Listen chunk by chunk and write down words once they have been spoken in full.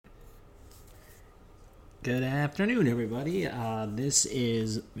Good afternoon, everybody. This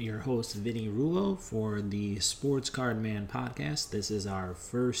is your host, Vinny Rulo, for the Sports Card Man podcast. This is our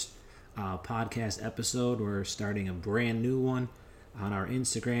first podcast episode. We're starting a brand new one on our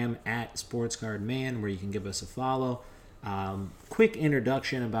Instagram at Sports Card Man, where you can give us a follow. Quick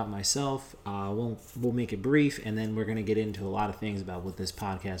introduction about myself. We'll make it brief, and then we're going to get into a lot of things about what this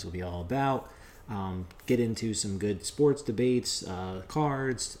podcast will be all about. Get into some good sports debates,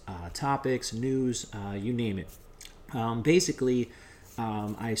 cards, topics, news, you name it. Basically,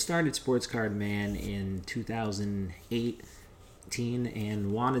 I started Sports Card Man in 2018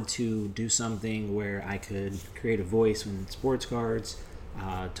 and wanted to do something where I could create a voice in sports cards,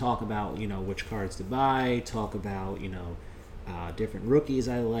 talk about, which cards to buy, talk about, different rookies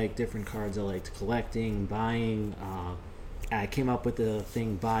I like, different cards I liked collecting, buying. I came up with the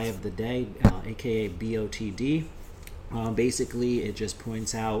thing Buy of the Day, aka BOTD. Basically, it just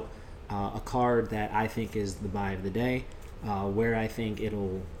points out a card that I think is the Buy of the Day, where I think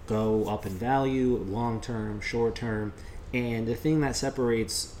it'll go up in value, long term, short term, and the thing that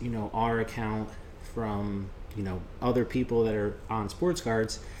separates our account from other people that are on sports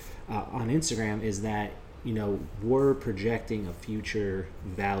cards on Instagram is that we're projecting a future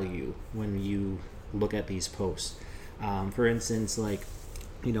value when you look at these posts. For instance,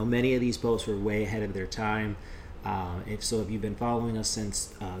 many of these posts were way ahead of their time. If you've been following us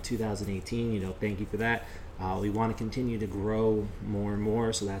since 2018, thank you for that. We want to continue to grow more and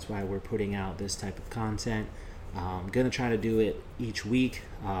more, so that's why we're putting out this type of content. I'm going to try to do it each week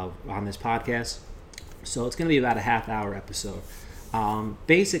on this podcast. So it's going to be about a half-hour episode.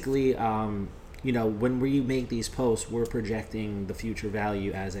 Basically, when we make these posts, we're projecting the future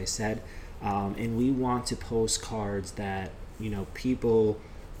value, as I said. And we want to post cards that people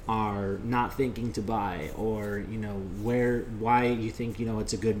are not thinking to buy, or why you think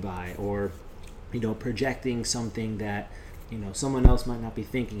it's a good buy, or projecting something that someone else might not be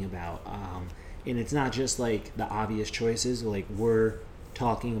thinking about. And it's not just like the obvious choices. Like, we're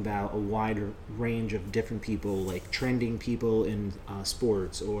talking about a wide range of different people, like trending people in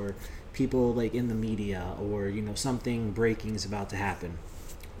sports, or people like in the media, or something breaking is about to happen.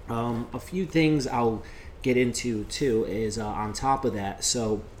 A few things I'll get into too is on top of that.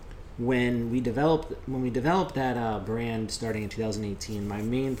 So when we developed that brand starting in 2018, my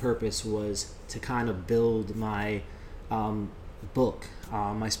main purpose was to kind of build my book,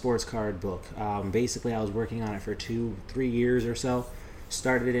 my sports card book. Basically, I was working on it for 2-3 years or so.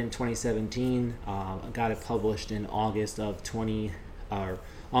 Started it in 2017. Got it published in August of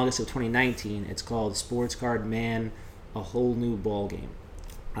 2019. It's called Sports Card Man: A Whole New Ball Game.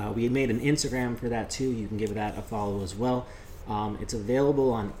 We had made an Instagram for that too. You can give that a follow as well. It's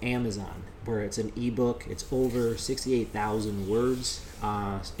available on Amazon, where it's an ebook. It's over 68,000 words.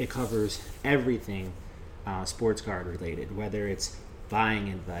 It covers everything sports card related, whether it's buying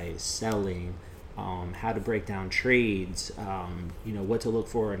advice, selling, how to break down trades, what to look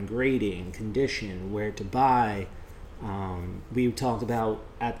for in grading, condition, where to buy. We talked about,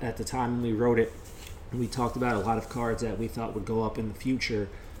 at the time when we wrote it, we talked about a lot of cards that we thought would go up in the future,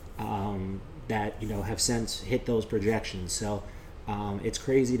 that have since hit those projections. So it's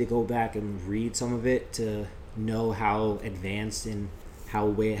crazy to go back and read some of it to know how advanced and how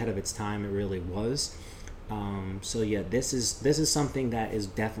way ahead of its time it really was. This is something that is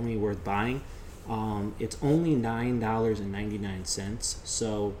definitely worth buying. It's only $9.99.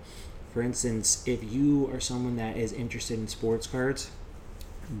 So, for instance, if you are someone that is interested in sports cards,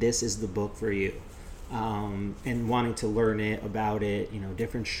 this is the book for you. And wanting to learn about it,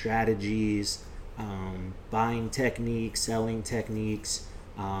 different strategies, buying techniques, selling techniques.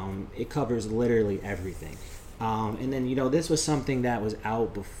 It covers literally everything. And then, this was something that was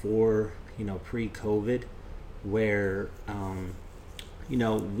out before, pre-COVID, where,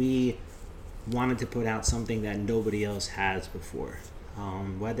 we wanted to put out something that nobody else has before.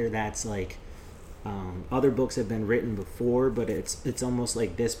 Whether that's like, other books have been written before, but it's almost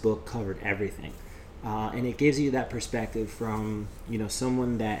like this book covered everything. And it gives you that perspective from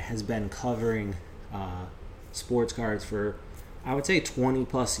someone that has been covering sports cards for, I would say, 20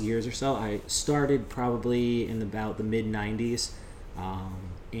 plus years or so. I started probably in about the mid 90s,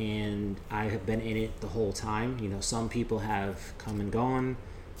 and I have been in it the whole time. Some people have come and gone.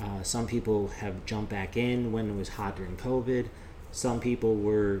 Some people have jumped back in when it was hot during COVID. Some people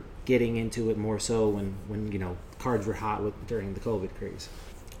were getting into it more so when cards were hot during the COVID craze.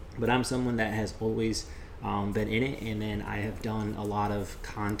 But I'm someone that has always been in it, and then I have done a lot of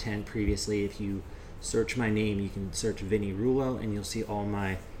content previously. If you search my name, you can search Vinny Rulo, and you'll see all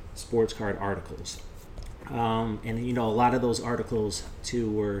my sports card articles. And a lot of those articles too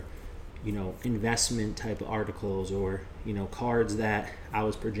were investment type of articles, or cards that I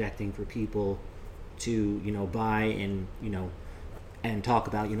was projecting for people to buy, and and talk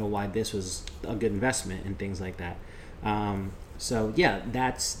about why this was a good investment and things like that. So yeah,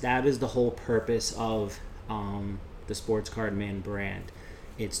 that is the whole purpose of the Sports Card Man brand.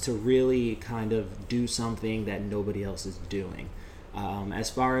 It's to really kind of do something that nobody else is doing. As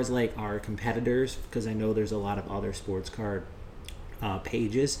far as like our competitors, because I know there's a lot of other sports card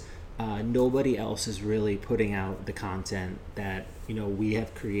pages, nobody else is really putting out the content that we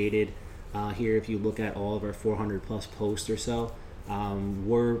have created here. If you look at all of our 400 plus posts or so,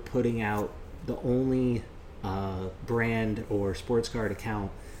 we're putting out the only brand or sports card account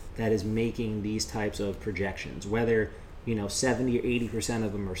that is making these types of projections, whether 70 or 80%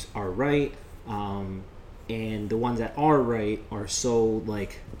 of them are right, and the ones that are right are so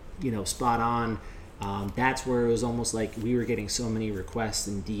like spot on. That's where it was almost like we were getting so many requests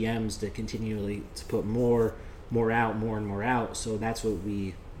and DMs to continually to put more out, more and more out. So that's what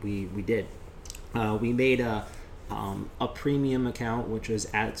we did. We made a premium account, which was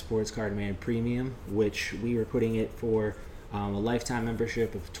at Sports Card Man Premium, which we were putting it for a lifetime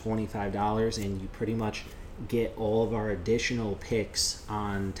membership of $25, and you pretty much get all of our additional picks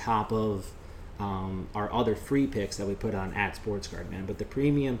on top of our other free picks that we put on at Sports Card Man. But the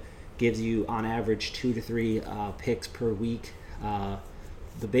premium gives you on average 2 to 3 picks per week.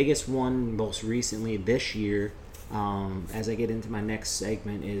 The biggest one most recently this year, as I get into my next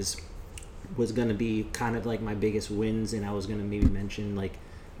segment, was going to be kind of like my biggest wins, and I was going to maybe mention like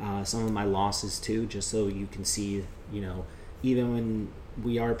some of my losses too, just so you can see, even when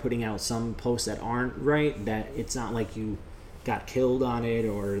we are putting out some posts that aren't right, that it's not like you got killed on it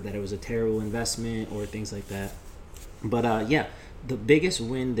or that it was a terrible investment or things like that. But yeah, the biggest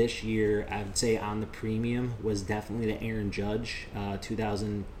win this year, I would say, on the premium was definitely the Aaron Judge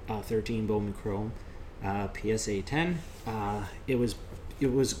 2013 Bowman Chrome PSA 10. It was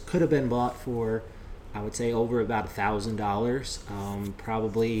could have been bought for, I would say, over about $1,000.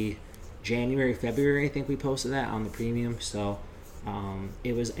 Probably January, February, I think we posted that on the premium. So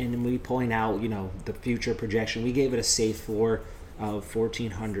it was, and we point out, the future projection. We gave it a safe floor of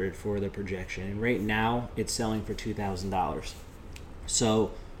 $1,400 for the projection, and right now it's selling for $2,000.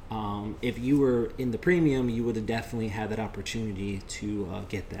 So if you were in the premium, you would have definitely had that opportunity to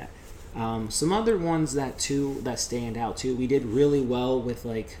get that. Some other ones that stand out too. We did really well with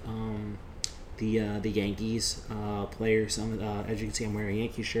like the Yankees players. As you can see, I'm wearing a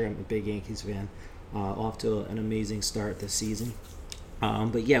Yankee shirt. I'm a big Yankees fan. Off to an amazing start this season.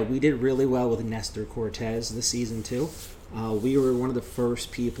 But yeah, we did really well with Nestor Cortez this season too. We were one of the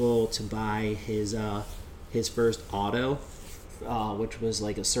first people to buy his first auto, which was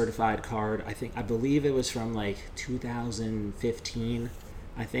like a certified card. I believe it was from like 2015,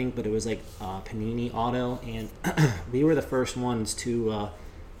 I think, but it was like Panini auto, and we were the first ones to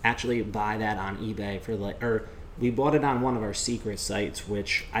actually buy that on eBay or we bought it on one of our secret sites,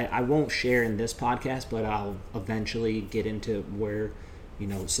 which I won't share in this podcast, but I'll eventually get into where,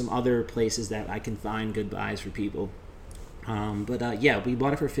 some other places that I can find good buys for people. But yeah, we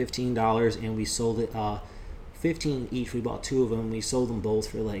bought it for $15 and we sold it 15 each. We bought 2 of them. We sold them both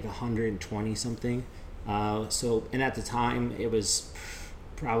for like 120 something. And at the time it was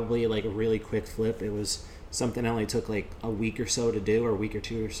probably like a really quick flip. It was something that only took like a week or so to do, or a week or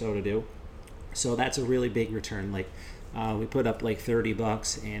 2 or so to do. So that's a really big return. Like we put up like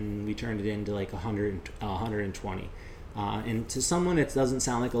 $30 and we turned it into like 120. And to someone, it doesn't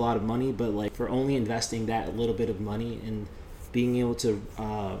sound like a lot of money, but like for only investing that little bit of money and being able to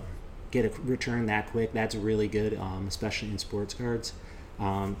get a return that quick, that's really good, especially in sports cards.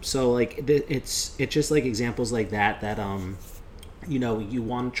 So like it's just like examples like that you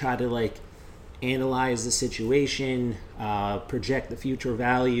want to try to like analyze the situation, project the future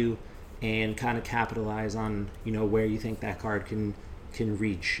value, and kind of capitalize on where you think that card can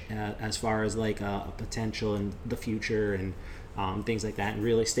reach as far as like a potential in the future and things like that, and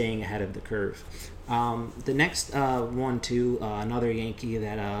really staying ahead of the curve. The next one too, another Yankee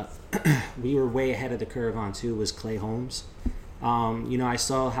that we were way ahead of the curve on too, was Clay Holmes. I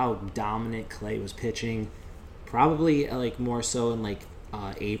saw how dominant Clay was pitching, probably like more so in like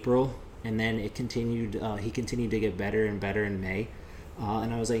April, and then it continued. He continued to get better and better in May.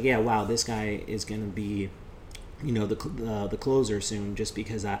 And I was like, yeah, wow, this guy is going to be, the closer soon, just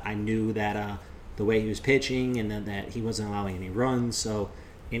because I knew that the way he was pitching and that he wasn't allowing any runs. So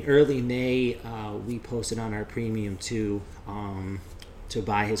in early May, we posted on our premium to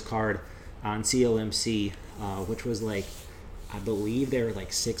buy his card on CLMC, which was like, I believe they were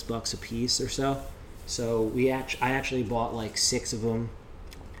like $6 a piece or so. So I actually bought like 6 of them.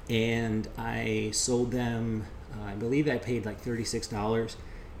 and I sold them. I believe I paid like $36,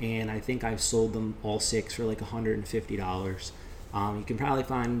 and I think I've sold them all six for like $150. You can probably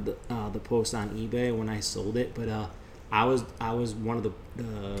find the post on eBay when I sold it, but I was one of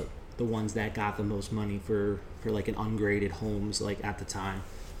the ones that got the most money for like an ungraded homes like at the time,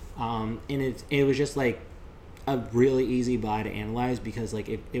 and it was just like a really easy buy to analyze because like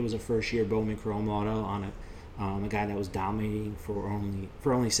it was a first year Bowman Chrome auto on a guy that was dominating for only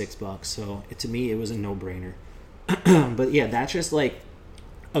 $6. So to me it was a no brainer. But yeah, that's just like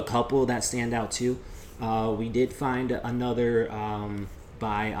a couple that stand out too. We did find another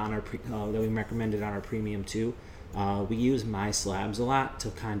buy on our that we recommended on our premium too. We use MySlabs a lot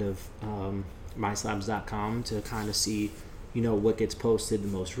to kind of MySlabs.com to kind of see, what gets posted the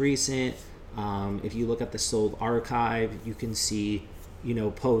most recent. If you look at the sold archive, you can see,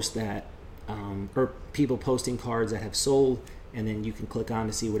 posts that or people posting cards that have sold, and then you can click on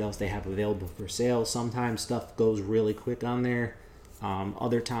to see what else they have available for sale. Sometimes stuff goes really quick on there.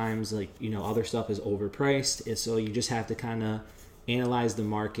 Other times, like, other stuff is overpriced. And so you just have to kind of analyze the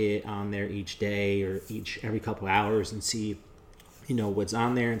market on there each day or every couple hours and see, what's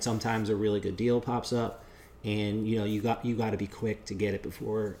on there. And sometimes a really good deal pops up, and you got to be quick to get it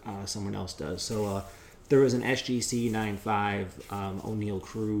before someone else does. So there was an SGC 9.5 O'Neal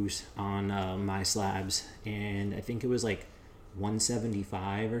Cruz on MySlabs, and I think it was like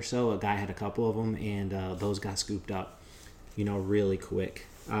 175 or so. A guy had a couple of them, and those got scooped up, really quick.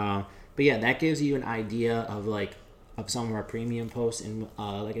 But yeah, that gives you an idea of some of our premium posts. And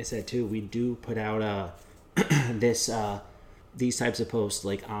like I said too, we do put out these types of posts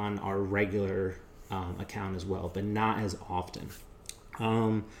like on our regular account as well, but not as often.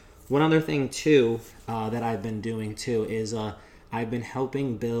 One other thing too that I've been doing too is I've been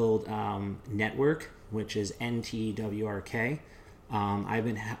helping build Network, which is NTWRK. I've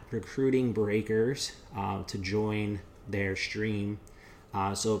been recruiting breakers to join their stream.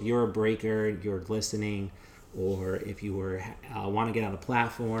 So if you're a breaker, you're listening, or if you want to get on a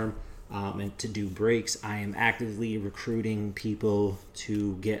platform and to do breaks, I am actively recruiting people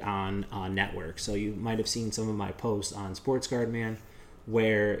to get on Network. So you might have seen some of my posts on Sports Card Man,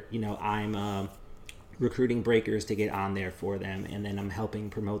 where I'm recruiting breakers to get on there for them, and then I'm helping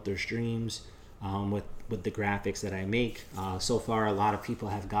promote their streams with the graphics that I make. So far, a lot of people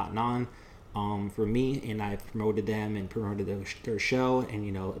have gotten on for me, and I've promoted them and promoted their show,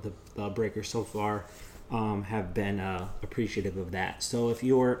 and the breakers so far have been appreciative of that. So if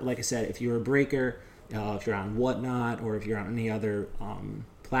you're, like I said, if you're a breaker, if you're on Whatnot, or if you're on any other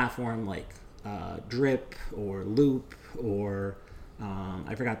platform like Drip or Loop, or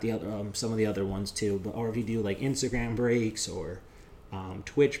I forgot the other some of the other ones too, or if you do like Instagram breaks or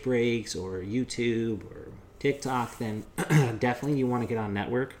Twitch breaks or YouTube or TikTok, then definitely you want to get on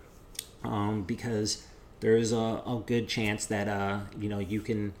Network, because there's a good chance that you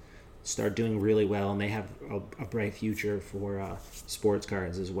can start doing really well, and they have a bright future for sports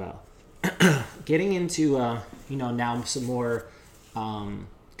cards as well. Getting into now some more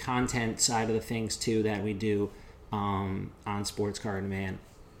content side of the things too that we do on Sports Card Man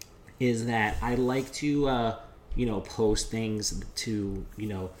is that I like to post things to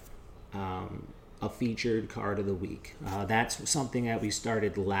a featured card of the week. That's something that we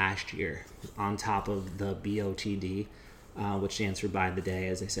started last year on top of the BOTD, which stands for Buy the Day,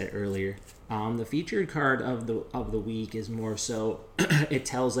 as I said earlier. The featured card of the week is more so it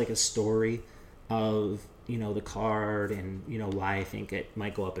tells like a story of the card, and why I think it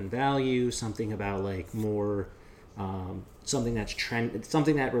might go up in value. Something about like more something that's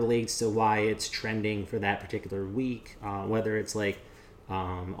something that relates to why it's trending for that particular week. Whether it's like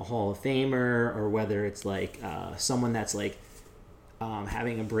a Hall of Famer, or whether it's like someone that's like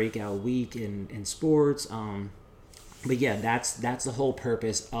having a breakout week in sports. But yeah, that's the whole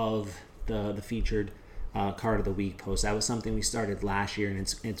purpose of the featured card of the week post. That was something we started last year, and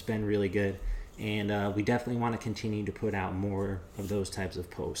it's been really good. And we definitely want to continue to put out more of those types of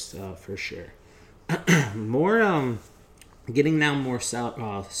posts for sure. More getting now more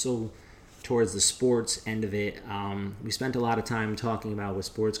so towards the sports end of it. We spent a lot of time talking about what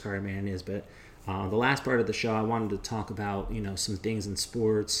Sports Card Man is, but the last part of the show I wanted to talk about some things in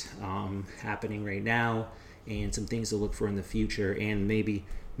sports happening right now, and some things to look for in the future, and maybe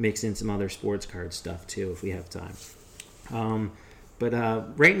mix in some other sports card stuff too if we have time. But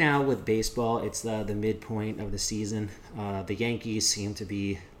right now with baseball, it's the midpoint of the season. The Yankees seem to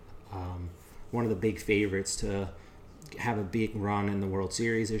be one of the big favorites to have a big run in the World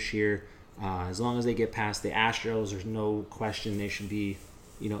Series this year. As long as they get past the Astros, there's no question they should be,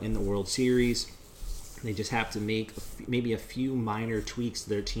 in the World Series. They just have to make maybe a few minor tweaks to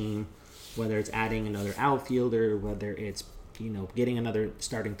their team, whether it's adding another outfielder, whether it's getting another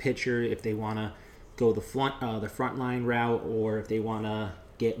starting pitcher if they want to go the front line route, or if they want to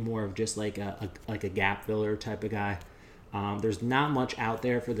get more of just like a gap filler type of guy. There's not much out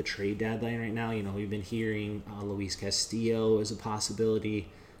there for the trade deadline right now. We've been hearing Luis Castillo is a possibility.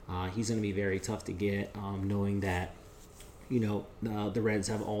 He's going to be very tough to get, knowing that the Reds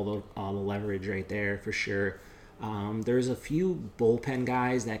have all the leverage right there for sure. There's a few bullpen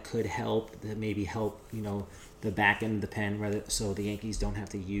guys that could help, that maybe help the back end of the pen, so the Yankees don't have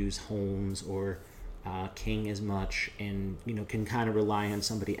to use Holmes or King as much, and can kind of rely on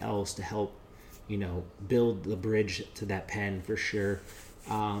somebody else to help build the bridge to that pen for sure.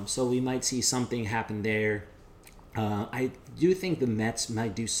 So we might see something happen there. I do think the Mets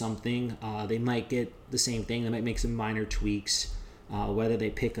might do something. They might get the same thing. They might make some minor tweaks, whether they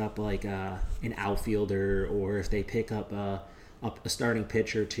pick up like an outfielder, or if they pick up a starting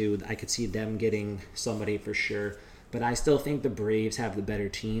pitcher too. I could see them getting somebody for sure. But I still think the Braves have the better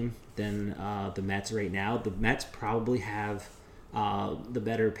team than the Mets right now. The Mets probably have the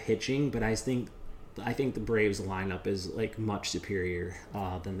better pitching, but I think the Braves lineup is like much superior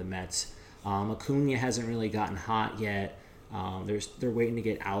than the Mets. Acuna hasn't really gotten hot yet. They're waiting to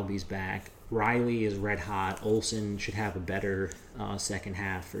get Albies back. Riley is red hot. Olsen should have a better second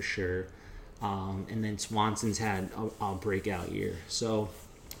half for sure. And then Swanson's had a breakout year. So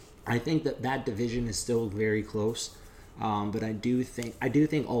I think that division is still very close. But I do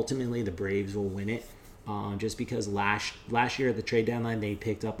think ultimately the Braves will win it. Just because last year at the trade deadline they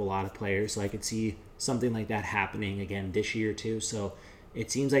picked up a lot of players, so I could see something like that happening again this year too. So it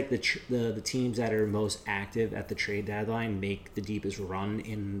seems like the teams that are most active at the trade deadline make the deepest run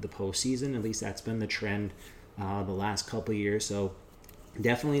in the postseason. At least that's been the trend the last couple of years. So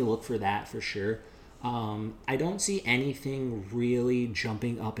definitely look for that for sure. I don't see anything really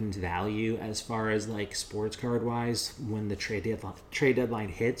jumping up in value as far as like sports card wise when the trade deadline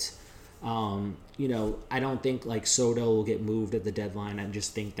hits. I don't think like Soto will get moved at the deadline. I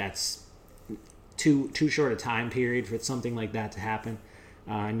just think that's too short a time period for something like that to happen.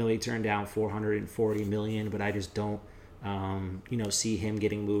 I know he turned down $440 million, but I just don't, see him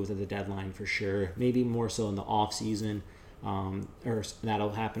getting moved at the deadline for sure. Maybe more so in the off season, or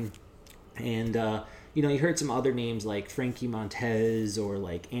that'll happen. And you heard some other names like Frankie Montez or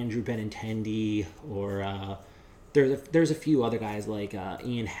like Andrew Benintendi, or there's a few other guys like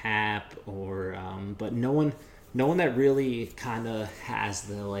Ian Happ, or but no one that really kind of has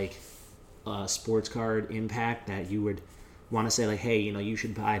the like sports card impact that you would want to say like, hey, you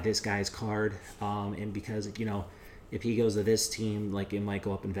should buy this guy's card, and because if he goes to this team, like it might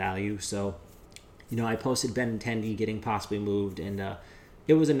go up in value. So I posted Benintendi getting possibly moved, and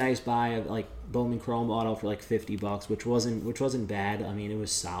it was a nice buy of like Bowman Chrome auto for like $50, which wasn't bad. I mean, it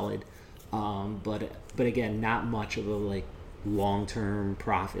was solid, but again, not much of a like long-term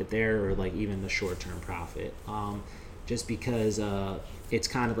profit there, or like even the short-term profit, just because it's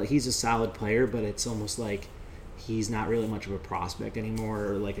kind of like he's a solid player, but it's almost like he's not really much of a prospect anymore,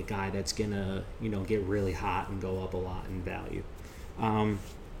 or like a guy that's gonna get really hot and go up a lot in value.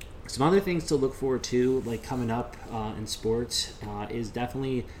 Some other things to look forward to, like coming up in sports, is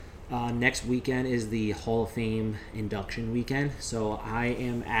definitely next weekend is the Hall of Fame induction weekend. So I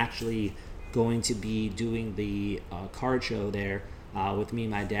am actually going to be doing the card show there with me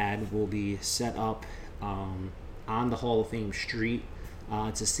and my dad. Will be set up on the Hall of Fame street.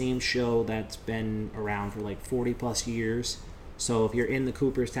 It's the same show that's been around for like 40 plus years. So if you're in the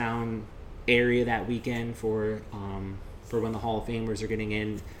Cooperstown area that weekend for when the Hall of Famers are getting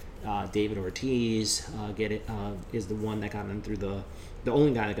in, David Ortiz is the one that got in through the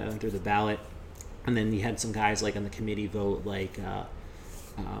only guy that got in through the ballot. And then you had some guys like on the committee vote, like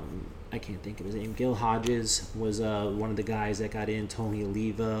I can't think of his name. Gil Hodges was one of the guys that got in. Tony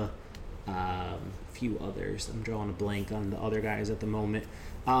Oliva, a few others. I'm drawing a blank on the other guys at the moment.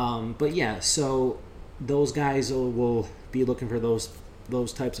 But yeah, so those guys will be looking for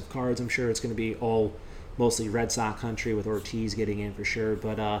those types of cards. I'm sure it's going to be all mostly Red Sox country with Ortiz getting in for sure.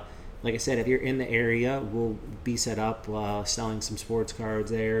 But like I said, if you're in the area, we'll be set up selling some sports cards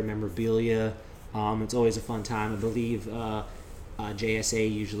there, memorabilia. It's always a fun time. I believe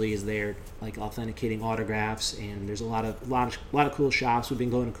JSA usually is there, like authenticating autographs, and there's a lot of cool shops. We've been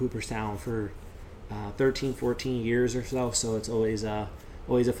going to Cooperstown for 13, 14 years or so, so it's always a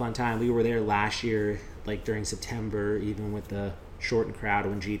fun time. We were there last year, like during September, even with the shortened crowd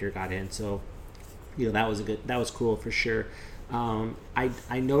when Jeter got in. So that was cool for sure.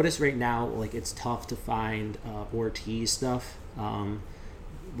 I notice right now, like it's tough to find Ortiz stuff.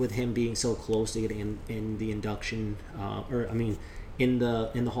 with him being so close to getting in the induction, in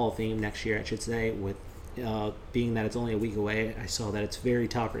the Hall of Fame next year, I should say, with being that it's only a week away, I saw that it's very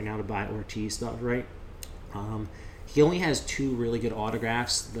tough right now to buy Ortiz stuff, right? He only has two really good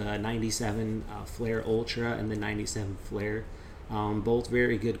autographs, the 97 Flair Ultra and the 97 Flair. Both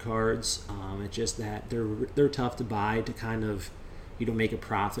very good cards. It's just that they're tough to buy to kind of, make a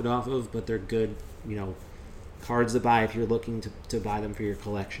profit off of, but they're good, cards to buy if you're looking to buy them for your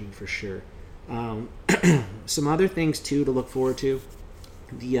collection for sure. Some other things too to look forward to: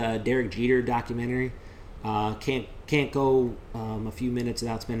 the Derek Jeter documentary. Can't go a few minutes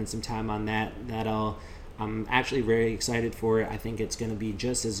without spending some time on that. I'm actually very excited for it. I think it's going to be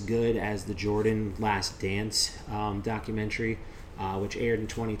just as good as the Jordan Last Dance documentary, which aired in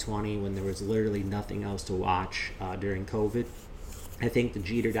 2020 when there was literally nothing else to watch during COVID. I think the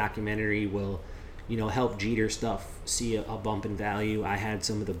Jeter documentary will, help Jeter stuff see a bump in value. I had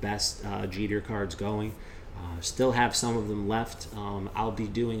some of the best Jeter cards going. Still have some of them left. I'll be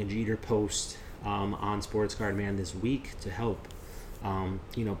doing a Jeter post on Sports Card Man this week to help,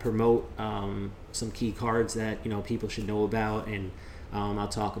 promote some key cards that, people should know about, and I'll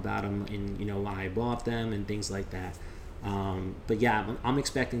talk about them and, why I bought them and things like that. But yeah, I'm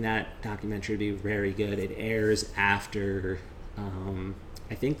expecting that documentary to be very good. It airs after,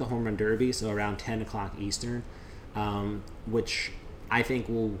 I think, the Home Run Derby, so around 10 o'clock Eastern, which I think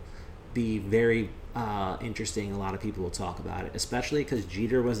will be very interesting. A lot of people will talk about it, especially because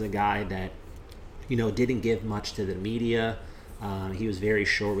Jeter was a guy that, didn't give much to the media. He was very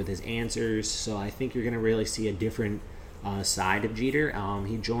short with his answers, so I think you're going to really see a different side of Jeter.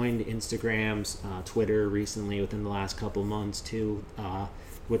 He joined Instagram's Twitter recently within the last couple months too,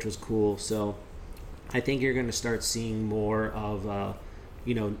 which was cool. So I think you're going to start seeing more of a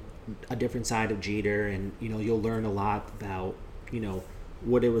different side of Jeter, and you'll learn a lot about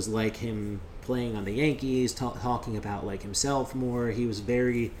what it was like him playing on the Yankees, talking about like himself more. He was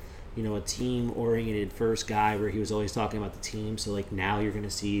very a team-oriented first guy where he was always talking about the team. So like now you're going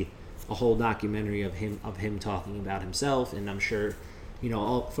to see a whole documentary of him talking about himself, and I'm sure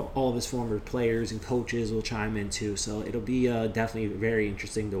all of his former players and coaches will chime in too. So it'll be definitely very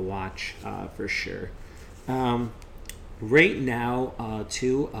interesting to watch for sure. Right now,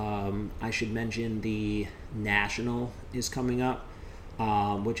 too, I should mention the National is coming up,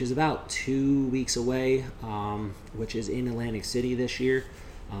 which is about 2 weeks away, which is in Atlantic City this year.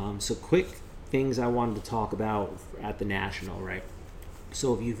 So quick things I wanted to talk about at the National, right?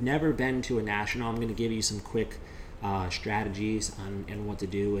 So if you've never been to a National, I'm going to give you some quick strategies on and what to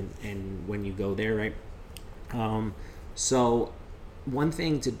do and when you go there, right? So one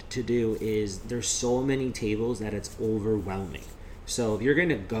thing to do is there's so many tables that it's overwhelming. So if you're going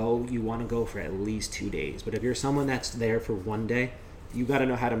to go, you want to go for at least 2 days. But if you're someone that's there for 1 day, you got to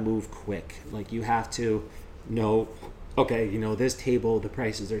know how to move quick. Like you have to know, okay, this table, the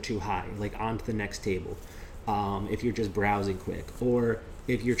prices are too high, like on to the next table. If you're just browsing quick, or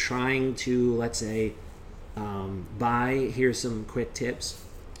if you're trying to, let's say, buy, here's some quick tips.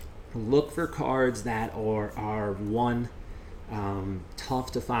 Look for cards that are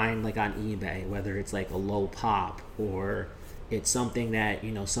tough to find, like on eBay, whether it's like a low pop, or it's something that,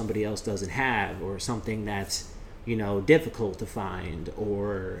 somebody else doesn't have, or something that's, difficult to find,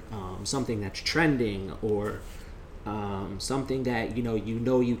 or something that's trending, or something that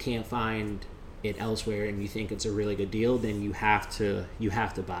you can't find it elsewhere and you think it's a really good deal, then you have to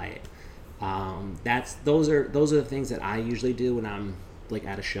buy it. Those are the things that I usually do when I'm like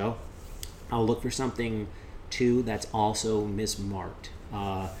at a show. I'll look for something too that's also mismarked.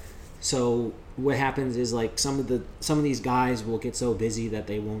 So what happens is like some of these guys will get so busy that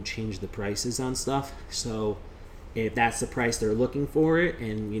they won't change the prices on stuff. So if that's the price they're looking for it,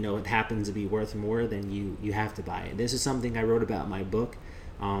 and it happens to be worth more, then you have to buy it. This is something I wrote about in my book.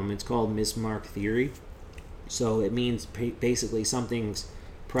 It's called Mismark Theory. So it means basically something's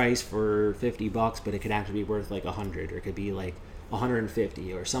priced for $50, but it could actually be worth like $100, or it could be like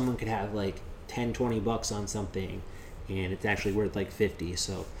 $150, or someone could have like $10-20 on something and it's actually worth like $50.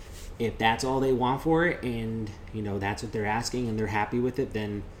 So if that's all they want for it, and that's what they're asking, and they're happy with it,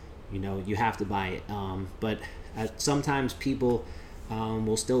 then you have to buy it. But sometimes people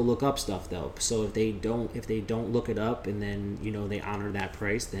will still look up stuff though. So if they don't look it up, and then they honor that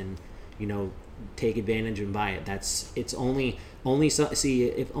price, then take advantage and buy it. It's only see,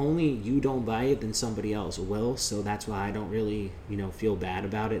 if only you don't buy it, then somebody else will. So that's why I don't really feel bad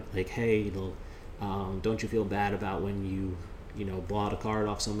about it. Like, hey, don't you feel bad about when you bought a card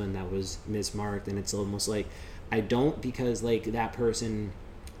off someone that was mismarked? And it's almost like I don't, because like that person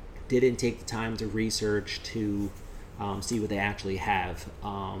didn't take the time to research, to see what they actually have,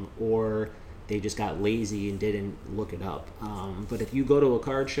 or they just got lazy and didn't look it up. But if you go to a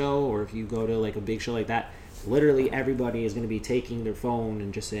card show, or if you go to like a big show like that, literally everybody is going to be taking their phone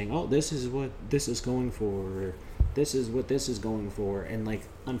and just saying, oh, this is what this is going for, or this is what this is going for. And like,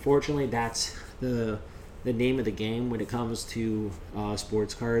 unfortunately, that's the name of the game when it comes to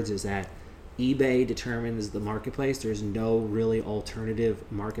sports cards, is that eBay determines the marketplace. There's no really alternative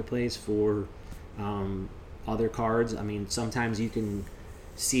marketplace for other cards. I mean, sometimes you can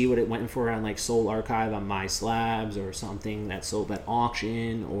see what it went for on like Soul Archive on My Slabs, or something that sold at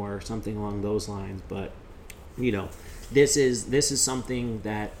auction, or something along those lines. But this is something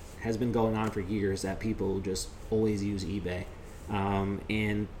that has been going on for years, that people just always use eBay,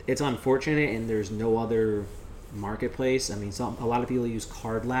 and it's unfortunate. And there's no other marketplace. I mean, a lot of people use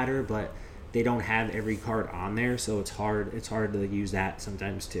Card Ladder, but they don't have every card on there, so it's hard to use that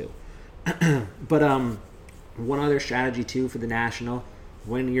sometimes too. But one other strategy too for the National: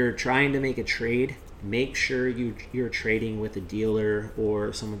 when you're trying to make a trade, make sure you're trading with a dealer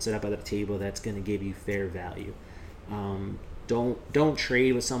or someone set up at the table that's going to give you fair value. Don't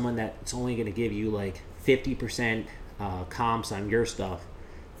trade with someone that's only going to give you like 50% comps on your stuff,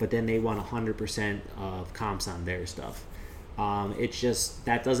 but then they want 100% of comps on their stuff. It's just,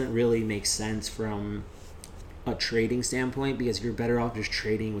 that doesn't really make sense from a trading standpoint, because you're better off just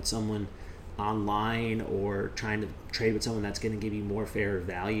trading with someone online, or trying to trade with someone that's going to give you more fair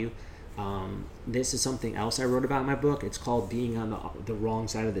value. This is something else I wrote about in my book. It's called being on the wrong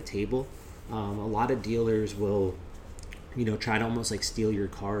side of the table. A lot of dealers will, try to almost like steal your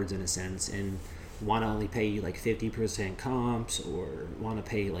cards in a sense, and want to only pay you like 50% comps, or want to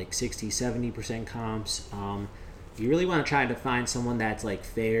pay like 60-70% comps. You really want to try to find someone that's like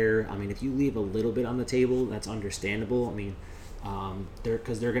fair. I mean, if you leave a little bit on the table, that's understandable. I mean, they're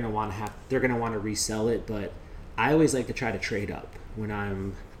gonna want to resell it. But I always like to try to trade up when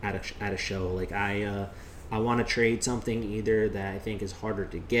I'm at a show. Like I want to trade something either that I think is harder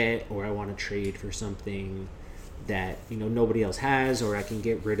to get, or I want to trade for something that nobody else has, or I can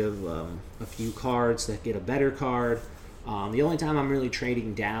get rid of a few cards that get a better card. The only time I'm really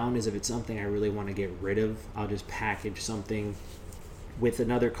trading down is if it's something I really want to get rid of. I'll just package something with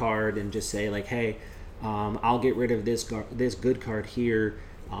another card and just say like, hey, I'll get rid of this good card here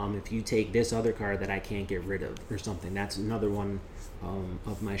if you take this other card that I can't get rid of, or something. That's another one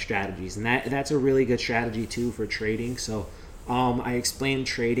of my strategies, and that's a really good strategy too for trading. So I explain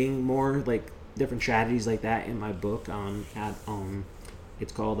trading more, like different strategies like that, in my book.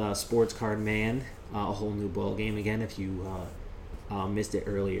 It's called Sports Card Man, a whole new ball game. Again, if you missed it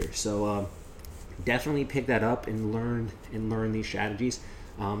earlier, so definitely pick that up and learn these strategies.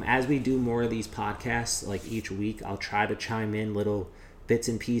 As we do more of these podcasts, like each week, I'll try to chime in little bits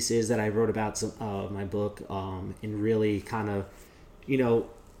and pieces that I wrote about my book, and really kind of,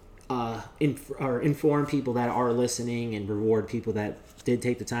 inform people that are listening, and reward people that did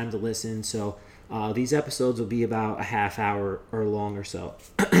take the time to listen. So these episodes will be about a half hour or long or so.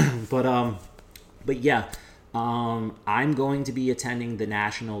 But yeah, I'm going to be attending the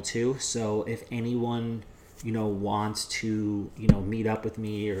National too. So if anyone wants to meet up with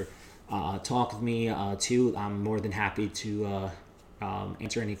me, or talk with me too, I'm more than happy to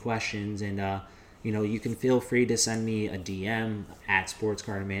answer any questions. And you can feel free to send me a DM at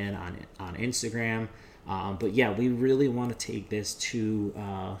SportsCardMan on Instagram. But yeah, we really want to take this to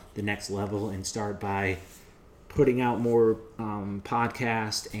the next level, and start by putting out more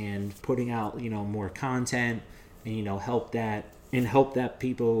podcasts, and putting out more content, and help that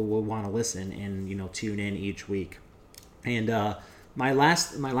people will want to listen, and tune in each week. And my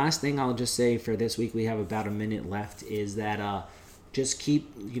last thing I'll just say for this week, we have about a minute left, is that just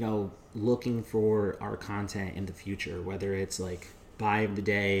keep looking for our content in the future, whether it's like buy of the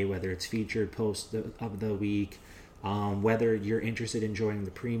day, whether it's featured post of the week, whether you're interested in joining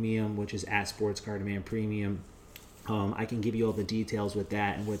the premium, which is at Sports Card Man Premium. I can give you all the details with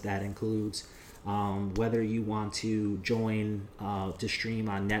that and what that includes. Whether you want to join to stream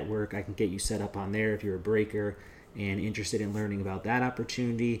on network, I can get you set up on there if you're a breaker and interested in learning about that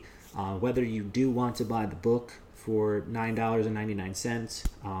opportunity. Whether you do want to buy the book for $9.99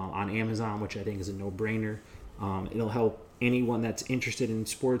 on Amazon, which I think is a no-brainer. It'll help anyone that's interested in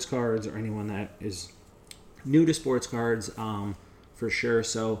sports cards, or anyone that is new to sports cards, for sure.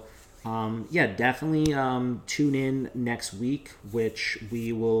 So yeah, definitely tune in next week, which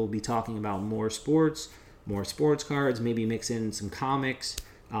we will be talking about more sports cards, maybe mix in some comics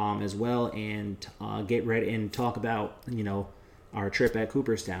as well, and get ready and talk about our trip at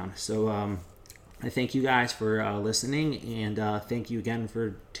Cooperstown. So I thank you guys for listening, and thank you again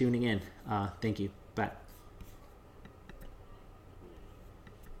for tuning in. Thank you. Bye.